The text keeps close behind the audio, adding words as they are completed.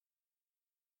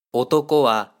男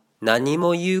は何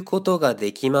も言うことが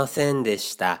できませんで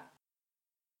した。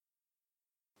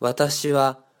私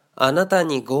はあなた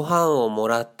にご飯をも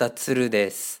らった鶴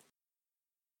です。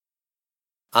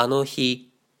あの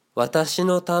日、私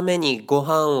のためにご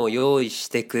飯を用意し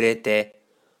てくれて、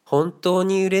本当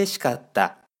に嬉しかっ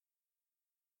た。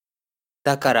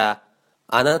だから、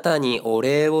あなたにお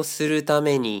礼をするた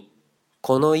めに、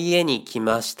この家に来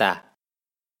ました。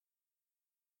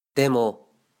でも、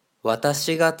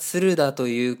私が鶴だと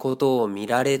いうことを見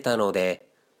られたので、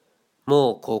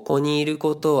もうここにいる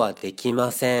ことはでき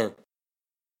ません。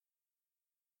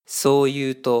そう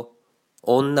言うと、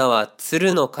女は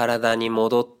鶴の体に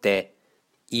戻って、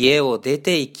家を出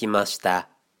て行きました。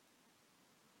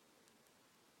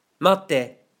待っ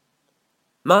て、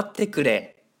待ってく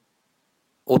れ。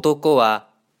男は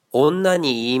女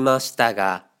に言いました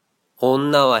が、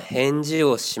女は返事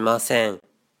をしません。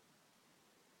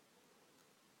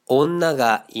女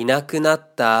がいなくな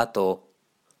った後、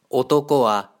男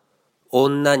は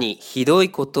女にひど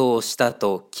いことをした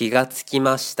と気がつき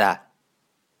ました。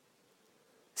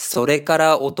それか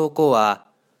ら男は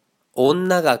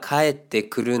女が帰って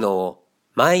くるのを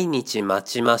毎日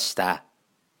待ちました。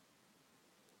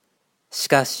し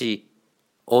かし、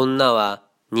女は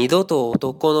二度と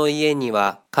男の家に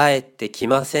は帰ってき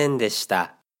ませんでし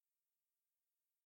た。